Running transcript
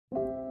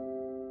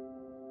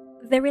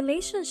The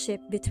relationship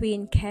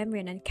between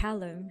Cameron and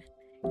Callum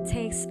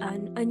takes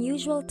an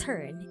unusual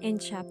turn in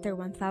chapter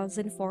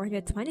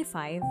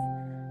 1425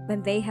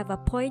 when they have a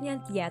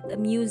poignant yet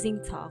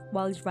amusing talk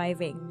while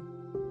driving.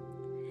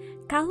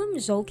 Callum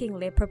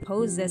jokingly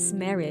proposes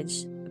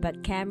marriage,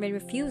 but Cameron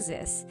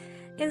refuses,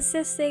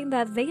 insisting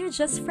that they are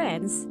just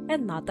friends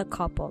and not a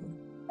couple.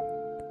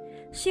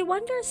 She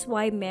wonders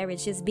why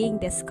marriage is being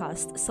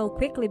discussed so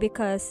quickly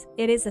because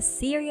it is a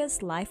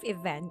serious life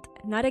event,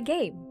 not a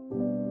game.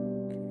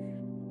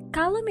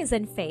 Callum is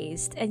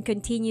unfazed and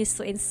continues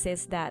to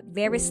insist that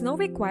there is no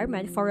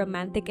requirement for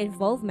romantic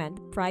involvement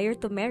prior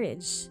to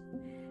marriage,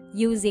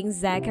 using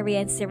Zachary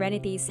and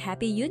Serenity's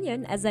happy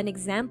union as an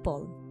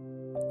example.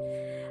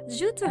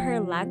 Due to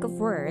her lack of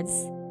words,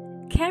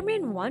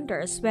 Cameron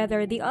wonders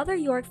whether the other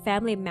York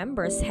family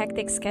members'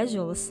 hectic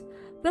schedules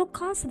will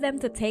cause them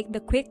to take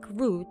the quick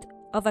route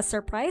of a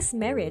surprise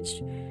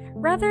marriage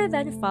rather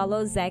than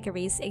follow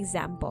Zachary's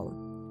example.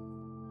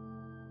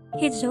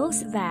 He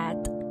jokes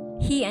that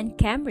he and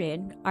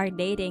Cameron are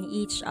dating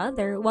each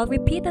other while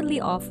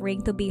repeatedly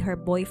offering to be her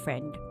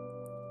boyfriend.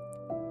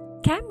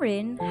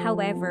 Cameron,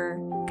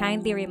 however,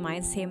 kindly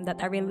reminds him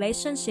that a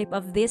relationship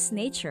of this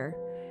nature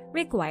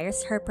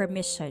requires her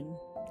permission.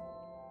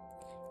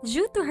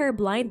 Due to her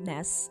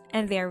blindness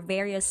and their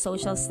various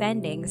social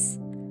standings,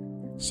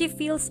 she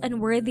feels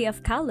unworthy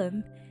of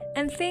Callum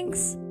and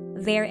thinks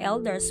their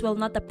elders will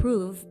not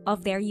approve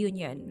of their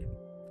union.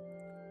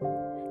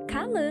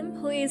 Callum,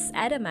 who is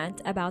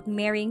adamant about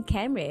marrying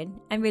Cameron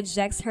and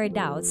rejects her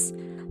doubts,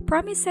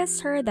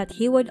 promises her that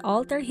he would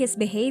alter his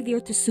behavior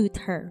to suit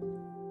her.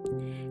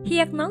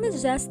 He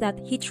acknowledges that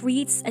he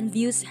treats and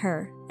views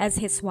her as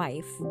his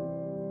wife.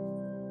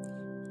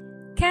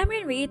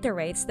 Cameron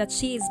reiterates that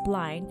she is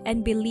blind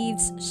and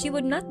believes she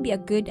would not be a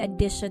good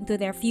addition to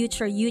their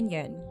future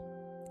union.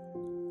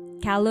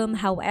 Callum,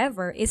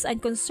 however, is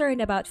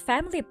unconcerned about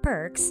family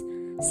perks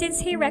since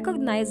he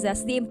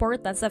recognizes the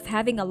importance of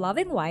having a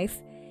loving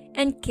wife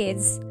and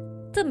kids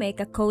to make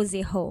a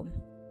cozy home.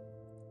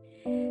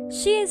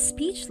 She is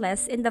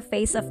speechless in the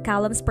face of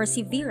Callum's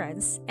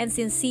perseverance and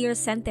sincere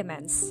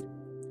sentiments.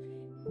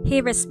 He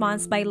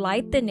responds by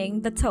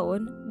lightening the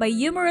tone by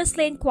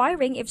humorously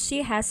inquiring if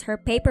she has her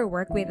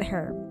paperwork with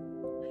her.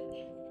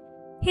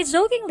 He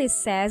jokingly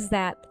says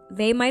that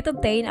they might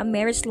obtain a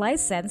marriage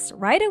license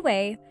right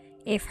away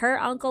if her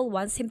uncle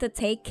wants him to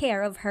take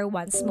care of her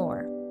once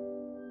more.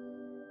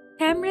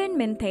 Cameron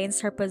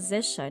maintains her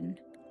position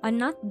on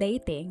not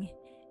dating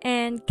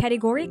and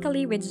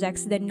categorically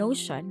rejects the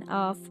notion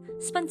of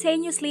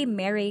spontaneously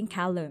marrying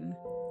Callum.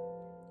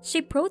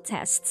 She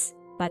protests,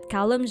 but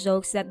Callum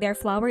jokes that their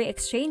flowery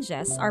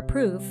exchanges are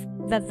proof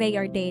that they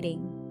are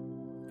dating.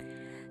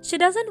 She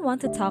doesn't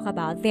want to talk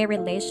about their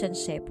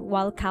relationship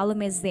while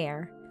Callum is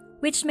there,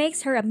 which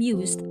makes her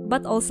amused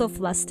but also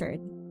flustered.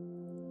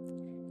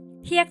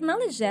 He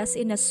acknowledges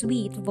in a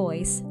sweet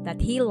voice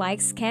that he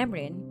likes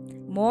Cameron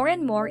more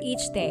and more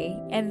each day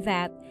and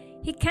that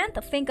he can't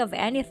think of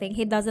anything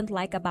he doesn't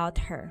like about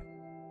her.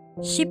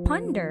 She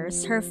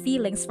ponders her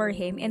feelings for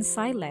him in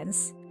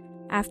silence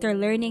after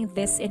learning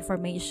this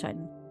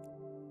information.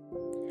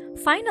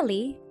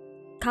 Finally,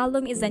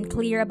 Callum is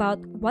unclear about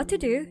what to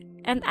do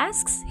and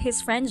asks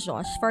his friend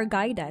Josh for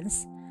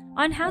guidance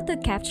on how to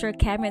capture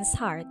Cameron's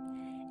heart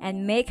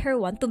and make her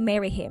want to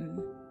marry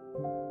him.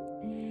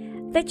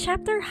 The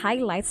chapter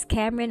highlights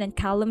Cameron and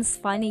Callum's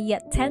funny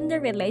yet tender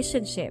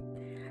relationship,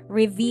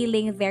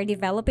 revealing their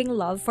developing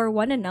love for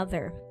one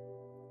another.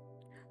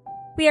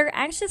 We are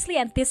anxiously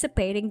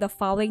anticipating the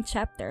following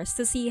chapters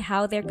to see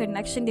how their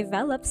connection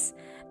develops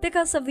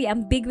because of the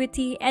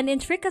ambiguity and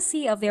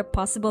intricacy of their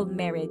possible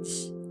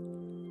marriage.